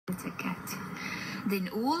Then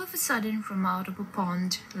all of a sudden from out of a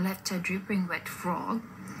pond leapt a dripping wet frog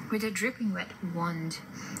with a dripping wet wand.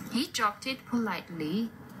 He dropped it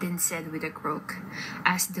politely, then said with a croak,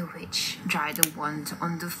 as the witch dried the wand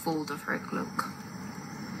on the fold of her cloak,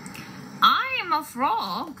 "I am a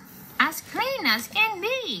frog, as clean as can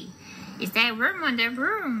be. Is there room on the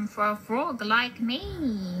broom for a frog like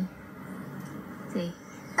me?" Say,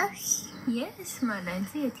 "Oh, yes, my lad."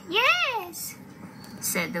 "Yes,"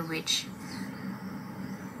 said the witch.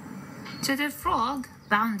 So the frog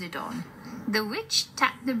bounded on. The witch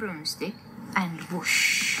tapped the broomstick, and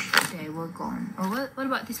whoosh, they were gone. Oh, what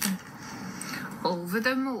about this one? Over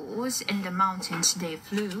the moors and the mountains they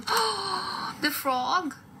flew. The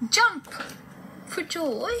frog jumped for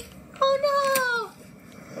joy. Oh no!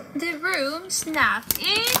 The broom snapped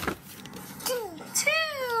in two.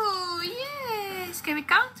 Yes. Can we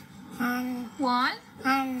count? 1,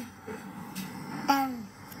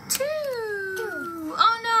 2.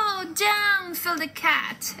 Oh no! Down fell the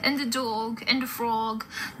cat and the dog and the frog.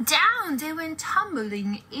 Down they went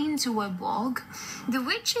tumbling into a bog. The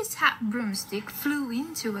witch's hat broomstick flew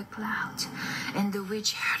into a cloud, and the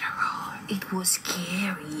witch heard a roar. It was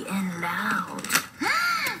scary and loud.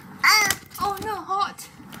 Oh no, hot!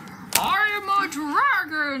 "I am a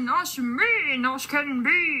dragon, as mean as can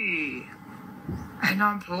be, and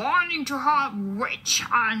I'm planning to have witch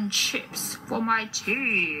and chips for my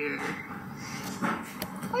tea."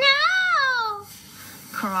 "No!"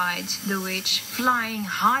 cried the witch, flying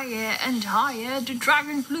higher and higher. The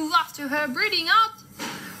dragon flew after her, breathing out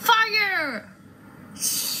fire.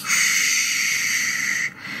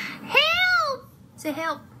 "Help!" Say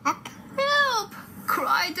help. "Help!"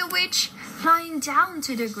 cried the witch, flying down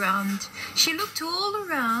to the ground. She looked all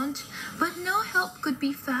around, but no help could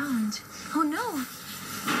be found. Oh no!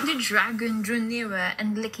 The dragon drew nearer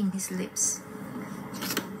and licking his lips,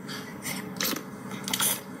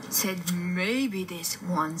 said, "Maybe this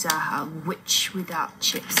one's a witch without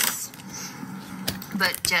chips."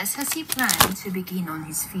 But just as he planned to begin on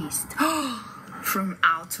his feast, from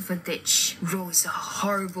out of a ditch rose a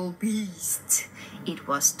horrible beast. It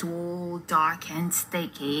was tall, dark and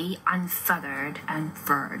snaky, unfeathered and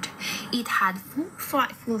furred. It had 4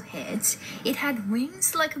 frightful heads. It had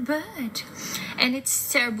wings like a bird. And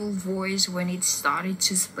its terrible voice when it started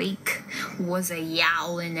to speak was a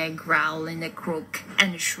yowl and a growl and a croak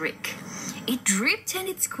and a shriek. It dripped and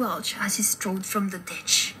it squelched as it strode from the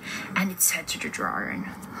ditch. And it said to the dragon,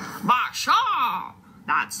 "Basha!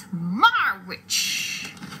 That's my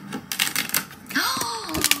witch."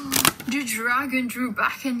 The dragon drew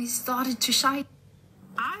back and he started to shout,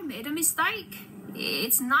 "I made a mistake.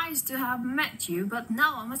 It's nice to have met you, but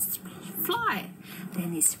now I must fly."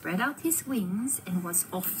 Then he spread out his wings and was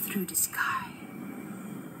off through the sky.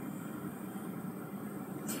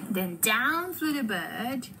 Then down flew the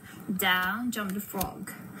bird, down jumped the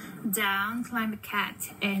frog, down climbed the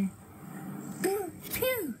cat, and "Pew,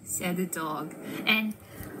 pew," said the dog, and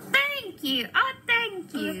 "Thank you, oh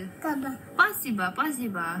thank you. Pasiba,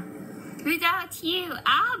 pasiba. Without you,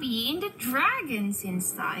 I'll be in the dragon's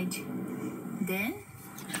inside." Then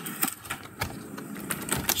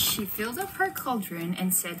she filled up her cauldron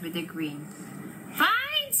and said with a grin,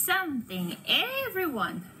 "Find something,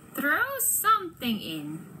 everyone. Throw something in."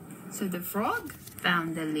 So the frog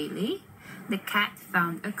found a lily, the cat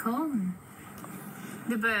found a cone,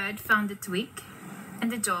 the bird found a twig,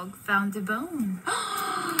 and the dog found a bone.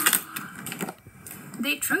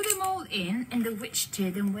 They threw them all in, and the witch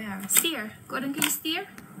steered them where? Steer. Gordon, can you steer?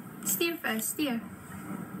 Steer fast, steer.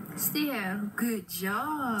 Steer. Good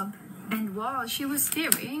job. And while she was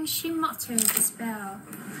steering, she muttered the spell.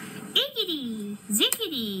 Iggity,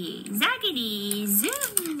 ziggity, zaggity,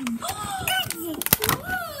 zoom. Whoa!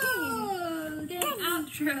 Then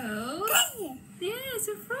outro. Yes,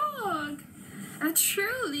 a frog. A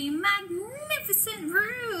truly magnificent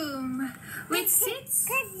room. Which sits...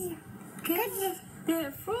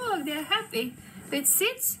 The frog, they're happy. It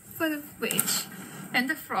sits for the witch, and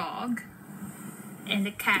the frog, and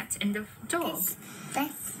the cat, and the dog.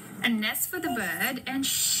 A nest for the bird, and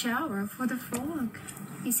shower for the frog.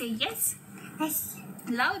 You say yes? Yes.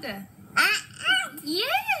 Louder.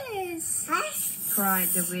 Yes!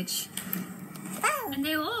 Cried the witch. And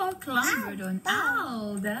they all clambered on.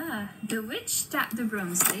 Ow, there. The witch tapped the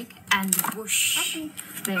broomstick, and whoosh,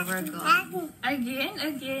 they were gone.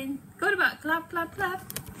 Again. Go about, clap, clap, clap.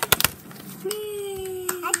 Yay.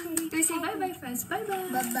 We say bye-bye first. Bye-bye.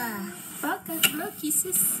 Bye-bye. Bye, blow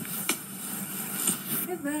kisses.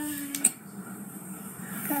 Bye-bye.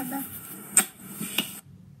 Bye-bye.